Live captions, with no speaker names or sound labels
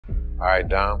All right,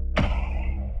 Dom.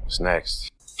 What's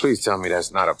next? Please tell me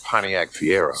that's not a Pontiac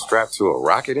Fiero strapped to a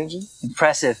rocket engine?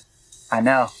 Impressive. I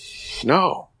know.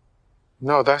 No,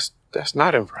 that's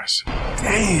not impressive.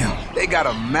 Damn, they got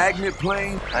a magnet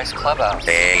plane? Nice clubhouse.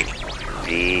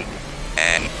 A-V-N.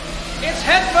 It's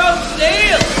Headphones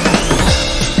Neil!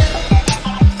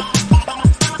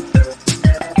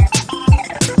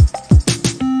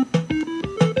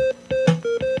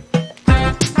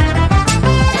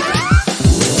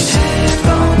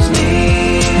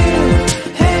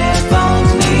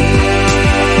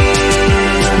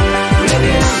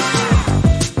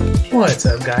 What's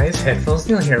up, guys? Headphones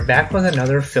Neil here, back with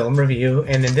another film review,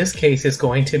 and in this case it's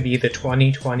going to be the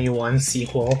 2021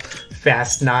 sequel,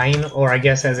 Fast 9, or I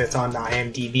guess as it's on the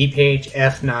IMDb page,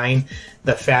 F9,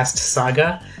 The Fast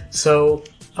Saga. So,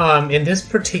 in this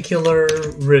particular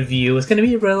review, it's going to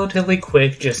be relatively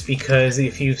quick just because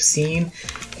if you've seen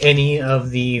any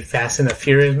of the Fast and the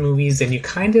Furious movies, then you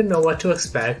kind of know what to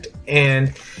expect,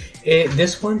 and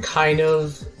this one kind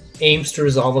of aims to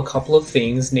resolve a couple of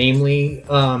things, namely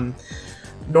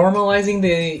normalizing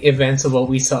the events of what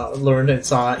we learned and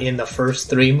saw in the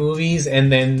first three movies,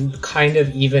 and then kind of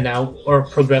even out or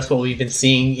progress what we've been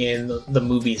seeing in the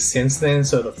movies since then,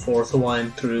 so the fourth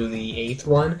one through the eighth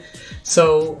one.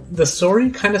 So the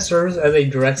story kind of serves as a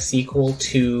direct sequel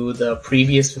to the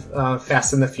previous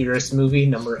Fast and the Furious movie,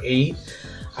 number 8.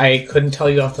 I couldn't tell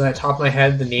you off the top of my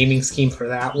head the naming scheme for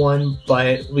that one,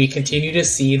 but we continue to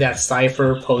see that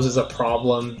Cipher poses a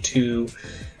problem to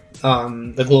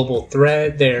the global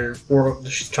threat. They're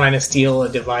trying to steal a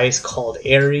device called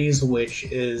Ares, which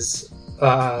is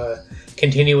a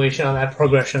continuation on that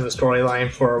progression of the storyline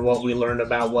for what we learned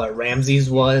about what Ramses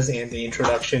was and the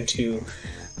introduction to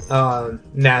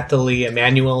Nathalie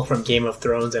Emmanuel from Game of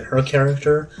Thrones and her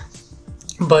character.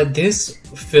 But this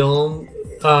film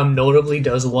notably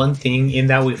does one thing in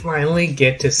that we finally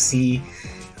get to see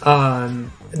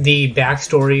the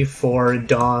backstory for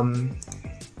Dom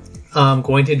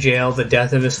going to jail, the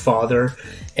death of his father,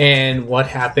 and what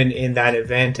happened in that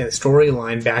event and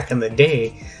storyline back in the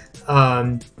day.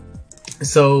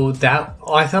 So that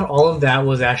I thought all of that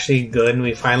was actually good, and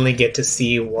we finally get to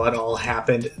see what all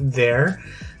happened there.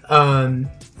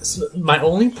 So my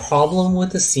only problem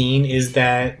with the scene is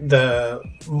that the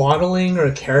modeling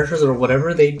or characters or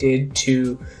whatever they did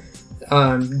to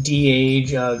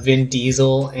de-age Vin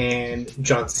Diesel and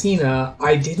John Cena,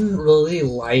 I didn't really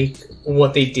like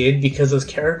what they did because those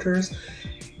characters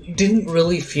didn't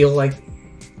really feel like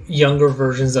younger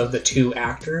versions of the two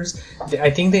actors.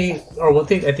 I think they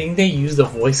used the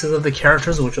voices of the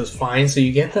characters, which was fine. So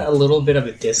you get a little bit of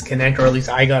a disconnect, or at least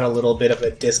I got a little bit of a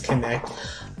disconnect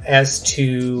as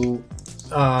to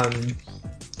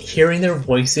hearing their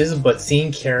voices, but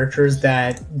seeing characters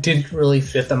that didn't really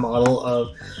fit the model of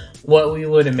what we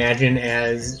would imagine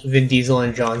as Vin Diesel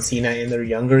and John Cena in their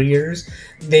younger years.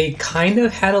 They kind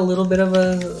of had a little bit of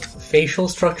a facial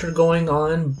structure going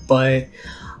on, but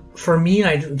for me,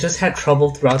 I just had trouble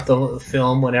throughout the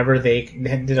film whenever they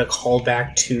did a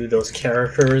callback to those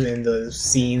characters and the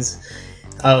scenes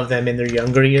of them in their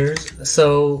younger years.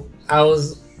 So I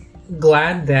was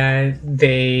glad that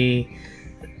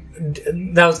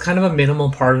that was kind of a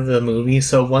minimal part of the movie.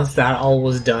 So once that all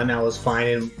was done, I was fine.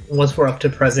 And once we're up to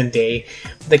present day,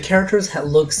 the characters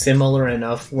look similar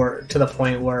enough to the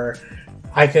point where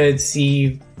I could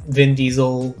see Vin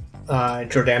Diesel,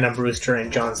 Jordana Brewster,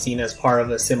 and John Cena as part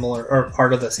of a similar or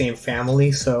part of the same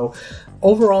family. So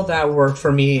overall, that worked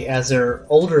for me as their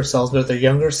older selves, but their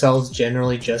younger selves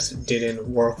generally just didn't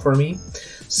work for me.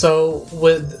 So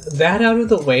with that out of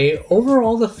the way,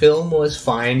 overall the film was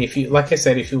fine. If you, like I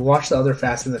said, if you watch the other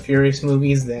Fast and the Furious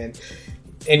movies, and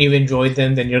you enjoyed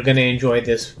them, then you're going to enjoy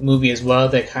this movie as well.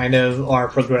 They kind of are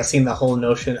progressing the whole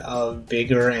notion of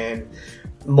bigger and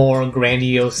more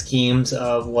grandiose schemes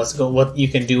of what you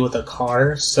can do with a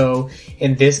car. So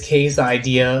in this case, the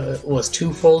idea was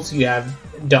twofold. So you have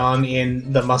Dom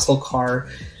in the muscle car,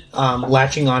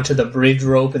 latching onto the bridge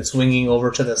rope and swinging over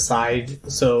to the side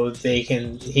so he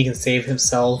can save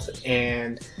himself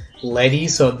and Letty.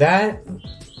 So that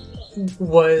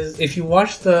was, if you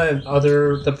watch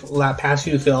the past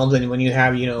few films, and when you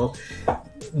have,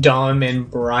 Dom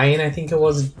and Brian, I think it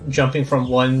was, jumping from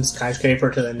one skyscraper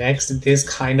to the next, this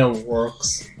kind of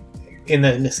works in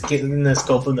the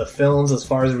scope of the films. As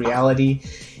far as reality,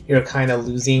 you're kind of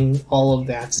losing all of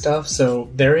that stuff. So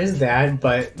there is that,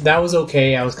 but that was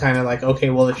okay. I was kind of like, okay,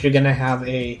 well, if you're going to have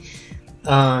a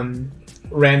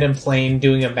random plane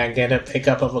doing a magnetic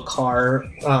pickup of a car,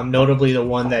 notably the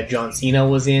one that John Cena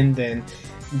was in, then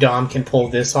Dom can pull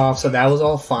this off, so that was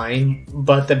all fine.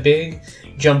 But the big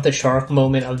jump the shark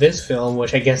moment of this film,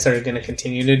 which I guess they're going to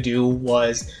continue to do,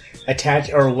 was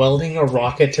welding a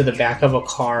rocket to the back of a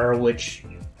car, which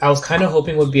I was kind of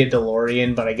hoping would be a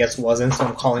DeLorean, but I guess wasn't, so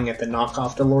I'm calling it the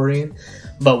knockoff DeLorean.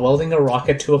 But welding a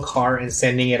rocket to a car and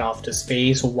sending it off to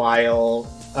space while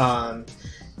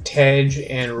Tej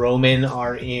and Roman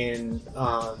are in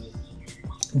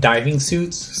diving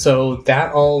suits. So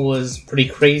that all was pretty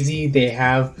crazy. They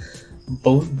have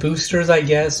boosters, I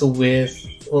guess,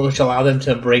 which allow them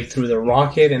to break through the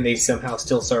rocket, and they somehow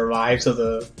still survive, so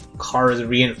the car is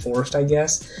reinforced, I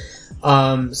guess.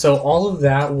 So all of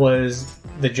that was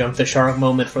the jump the shark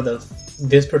moment for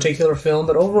this particular film,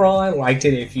 but overall I liked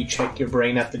it if you check your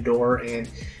brain at the door and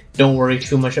don't worry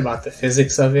too much about the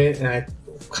physics of it. And I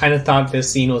kind of thought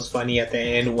this scene was funny at the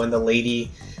end when the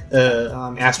lady,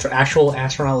 actual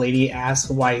astronaut lady, asked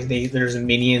why there's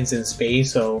minions in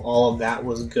space, so all of that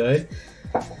was good.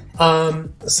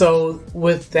 So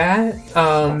with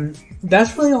that,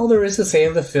 that's really all there is to say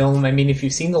of the film. I mean, if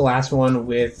you've seen the last one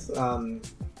with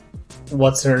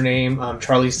what's her name,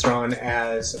 Charlize Theron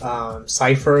as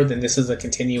Cipher, then this is a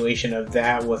continuation of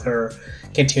that, with her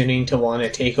continuing to want to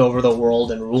take over the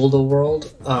world and rule the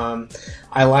world.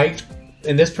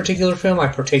 In this particular film, I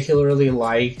particularly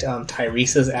liked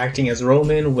Tyrese's acting as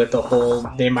Roman, with the whole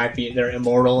they're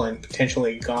immortal and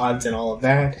potentially gods and all of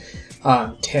that.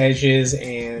 Tej's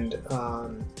and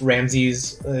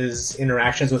Ramsey's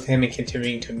interactions with him and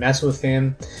continuing to mess with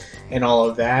him and all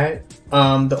of that.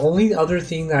 The only other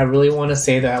thing that I really want to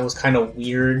say that was kind of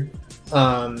weird,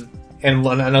 and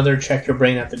another check your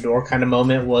brain at the door kind of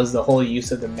moment, was the whole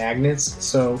use of the magnets.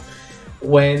 So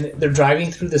when they're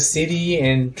driving through the city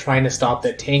and trying to stop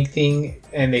the tank thing,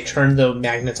 and they turn the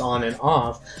magnets on and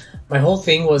off, my whole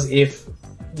thing was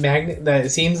that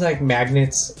it seems like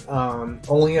magnets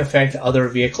only affect other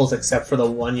vehicles except for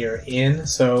the one you're in.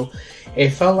 So it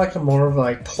felt like more of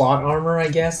like plot armor, I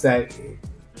guess, that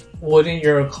wouldn't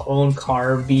your own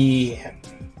car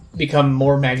become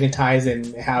more magnetized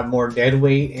and have more dead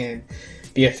weight and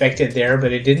be affected there,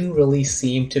 but it didn't really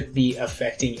seem to be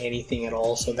affecting anything at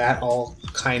all. So that all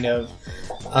kind of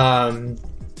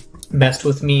messed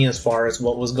with me as far as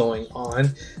what was going on.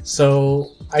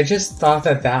 So I just thought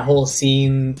that whole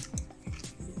scene,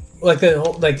 like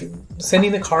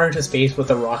sending the car into space with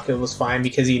the rocket, was fine,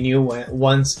 because you knew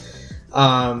once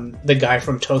the guys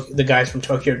from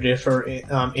Tokyo Drift were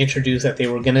introduced that they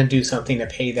were gonna do something to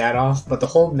pay that off. But the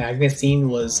whole magnet scene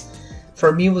was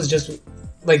just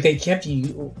like, they kept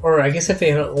or I guess if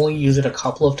they had only used it a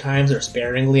couple of times or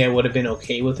sparingly, I would have been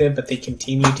okay with it, but they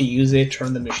continued to use it,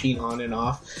 turn the machine on and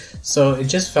off. So it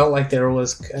just felt like there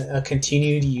was a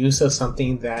continued use of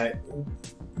something that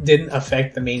didn't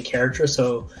affect the main character,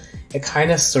 so it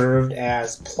kind of served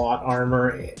as plot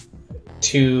armor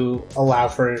to allow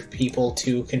for people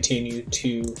to continue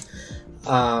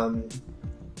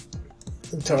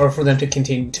or for them to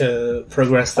continue to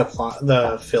progress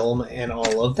the film and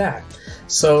all of that.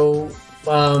 So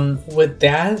with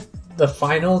that, the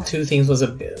final two things was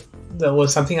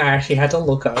something I actually had to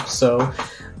look up. So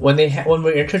when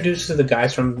we're introduced to the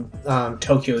guys from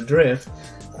Tokyo Drift,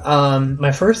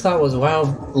 my first thought was, wow,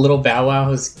 little Bow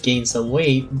Wow has gained some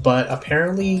weight, but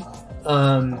apparently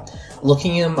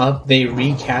looking him up, they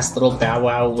recast little Bow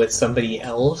Wow with somebody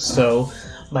else. So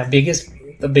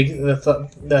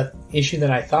the issue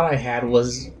that I thought I had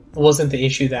wasn't the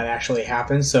issue that actually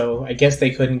happened. So I guess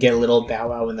they couldn't get little Bow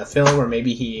Wow in the film, or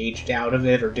maybe he aged out of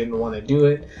it or didn't want to do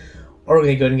it, or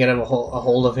they couldn't get a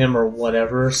hold of him or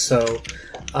whatever. So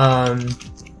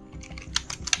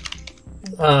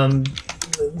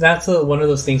that's one of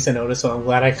those things to notice. So I'm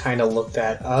glad I kind of looked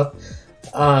that up.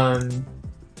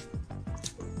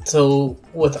 So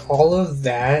with all of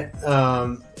that,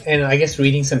 and I guess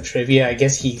reading some trivia, I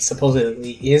guess he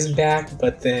supposedly is back,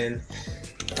 but then,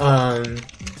 and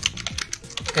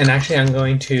actually I'm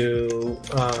going to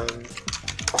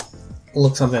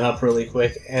look something up really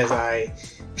quick as I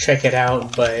check it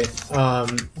out, but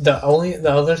the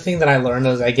other thing that I learned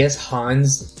was, I guess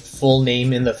Han's full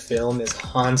name in the film is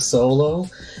Han Solo,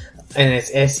 and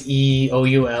it's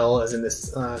Seoul as in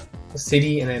this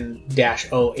city and then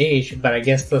 -OH, but I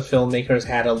guess the filmmakers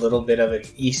had a little bit of an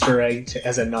Easter egg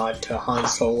as a nod to Han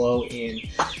Solo in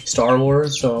Star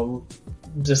Wars, so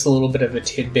just a little bit of a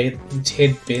tidbit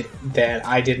that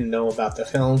I didn't know about the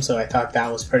film, so I thought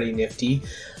that was pretty nifty.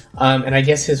 And I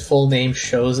guess his full name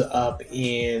shows up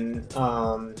in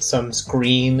some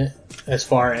screen as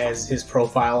far as his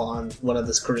profile on one of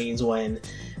the screens when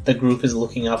the group is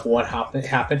looking up what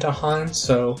happened to Han.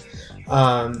 So,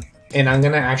 and I'm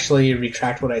gonna actually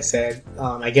retract what I said.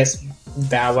 I guess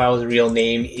Bow Wow's real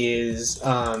name is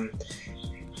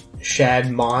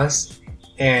Shad Moss,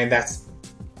 and that's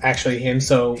actually him.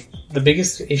 So the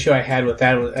biggest issue I had with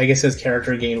that was, I guess, his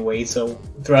character gained weight. So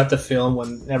throughout the film,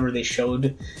 whenever they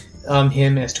showed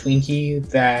him as Twinkie,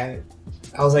 that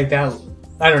I was like, that,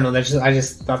 I don't know, I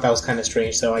just thought that was kind of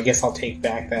strange. So I guess I'll take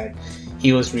back that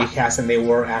he was recast and they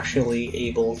were actually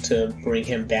able to bring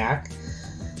him back.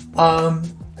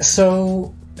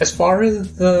 So as far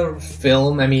as the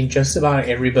film, I mean, just about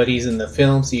everybody's in the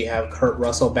film. So you have Kurt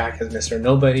Russell back as Mr.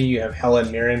 Nobody. You have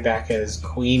Helen Mirren back as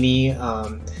Queenie.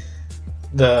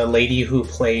 The lady who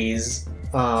plays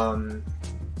the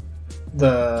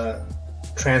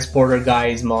transporter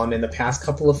guy's mom in the past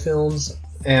couple of films.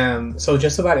 So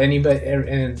just about anybody,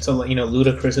 and so, you know,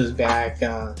 Ludacris is back,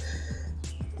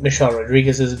 Michelle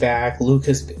Rodriguez is back,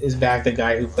 Lucas is back, the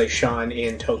guy who plays Sean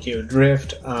in Tokyo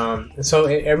Drift. So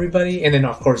everybody, and then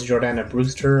of course Jordana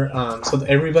Brewster. So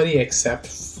everybody except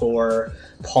for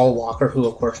Paul Walker, who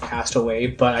of course passed away.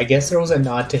 But I guess there was a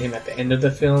nod to him at the end of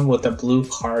the film with the blue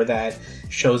car that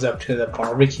shows up to the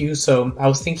barbecue. So I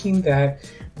was thinking that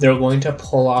they're going to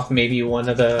pull off maybe one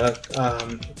of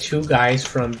the two guys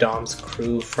from Dom's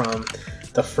crew from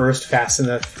the first Fast and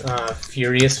the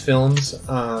Furious films.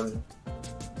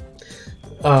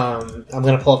 I'm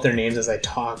going to pull up their names as I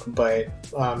talk, but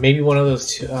maybe one of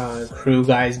those two, crew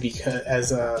guys, because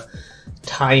as a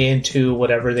tie-in to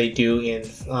whatever they do in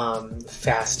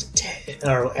Fast 10,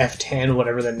 or F10,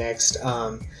 whatever the next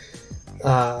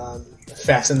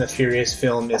Fast and the Furious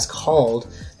film is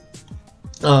called.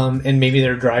 And maybe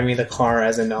they're driving the car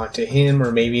as a nod to him,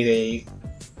 or maybe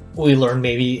we learn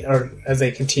maybe, or as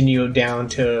they continue down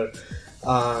to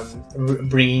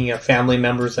bringing family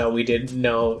members that we didn't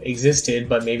know existed,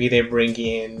 but maybe they bring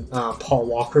in Paul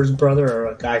Walker's brother, or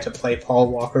a guy to play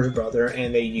Paul Walker's brother,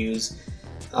 and they use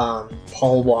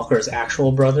Paul Walker's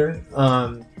actual brother.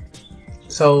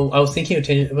 So I was thinking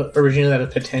originally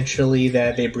that potentially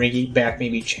that they bring back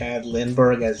maybe Chad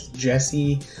Lindbergh as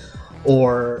Jesse,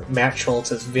 or Matt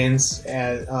Schultz as Vince,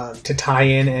 to tie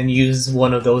in and use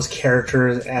one of those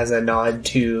characters as a nod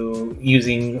to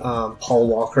using Paul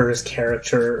Walker's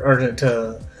character, or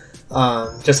to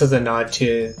just as a nod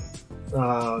to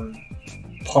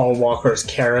Paul Walker's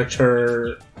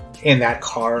character in that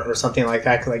car or something like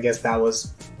that, because I guess that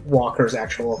was Walker's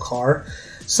actual car.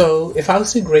 So if I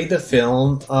was to grade the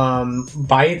film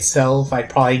by itself, I'd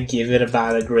probably give it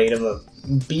about a grade of a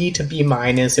B to B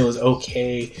minus. It was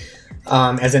okay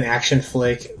as an action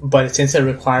flick, but since it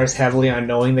requires heavily on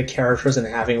knowing the characters and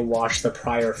having watched the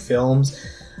prior films,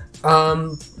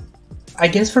 I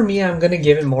guess for me, I'm gonna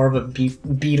give it more of a B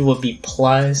to a B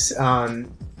plus.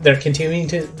 They're continuing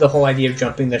to the whole idea of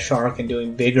jumping the shark and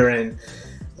doing bigger and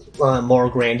more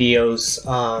grandiose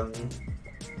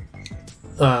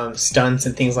stunts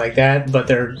and things like that, but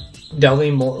they're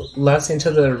delving less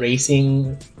into the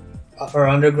racing or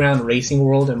underground racing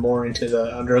world and more into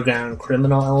the underground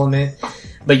criminal element,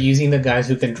 but using the guys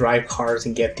who can drive cars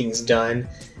and get things done,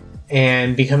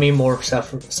 and becoming more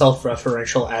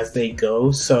self-referential as they go.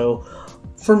 So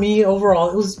for me, overall,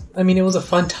 it was a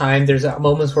fun time. There's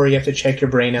moments where you have to check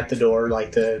your brain at the door,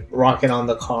 like the rocket on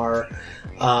the car,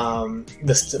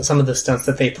 some of the stunts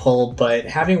that they pull, but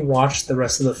having watched the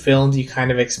rest of the films, you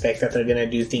kind of expect that they're going to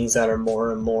do things that are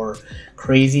more and more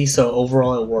crazy. So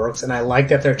overall, it works, and I like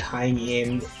that they're tying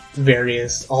in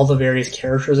all the various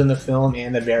characters in the film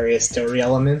and the various story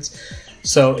elements.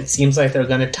 So it seems like they're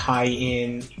going to tie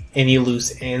in any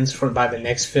loose ends by the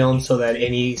next film, so that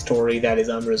any story that is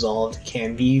unresolved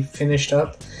can be finished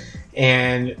up,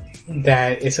 and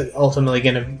that it's ultimately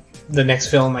going to, the next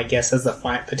film, I guess, is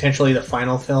potentially the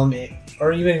final film,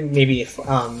 or even maybe the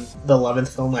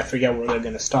 11th film. I forget where they're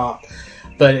going to stop,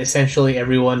 but essentially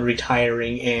everyone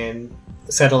retiring and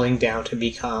settling down to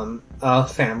become a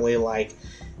family, like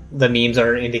the memes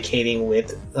are indicating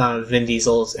with Vin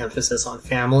Diesel's emphasis on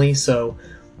family. So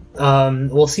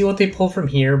we'll see what they pull from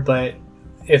here, but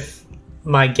if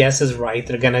my guess is right,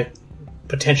 they're going to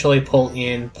potentially pull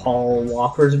in Paul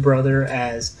Walker's brother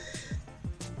as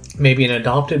maybe an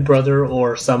adopted brother,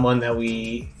 or someone that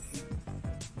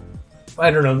I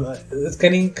don't know, it's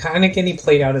getting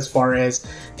played out as far as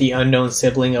the unknown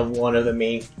sibling of one of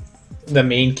the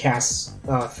main cast's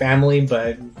family,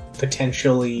 but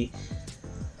potentially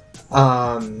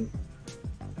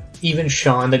even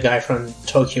Sean, the guy from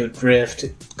Tokyo Drift,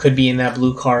 could be in that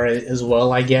blue car as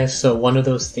well, I guess. So one of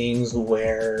those things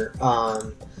where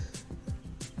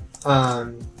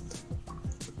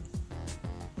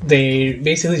they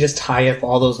basically just tie up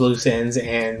all those loose ends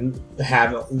and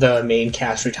have the main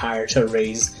cast retire to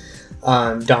raise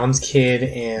Dom's kid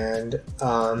and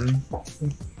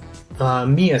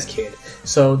Mia's kid.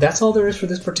 So that's all there is for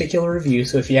this particular review.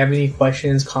 So if you have any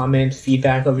questions, comments,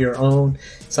 feedback of your own,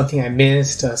 something I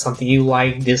missed, something you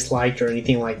liked, disliked, or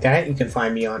anything like that, you can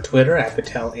find me on Twitter at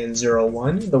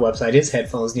PatelN01. The website is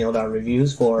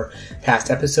headphonesneil.reviews for past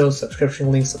episodes,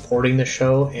 subscription links, supporting the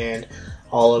show, and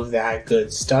all of that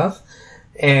good stuff.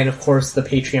 And of course, the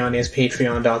Patreon is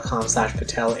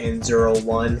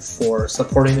patreon.com/PatelN01 for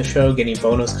supporting the show, getting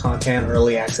bonus content,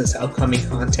 early access to upcoming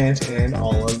content, and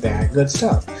all of that good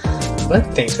stuff. But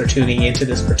thanks for tuning into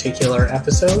this particular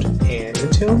episode, and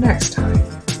until next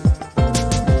time.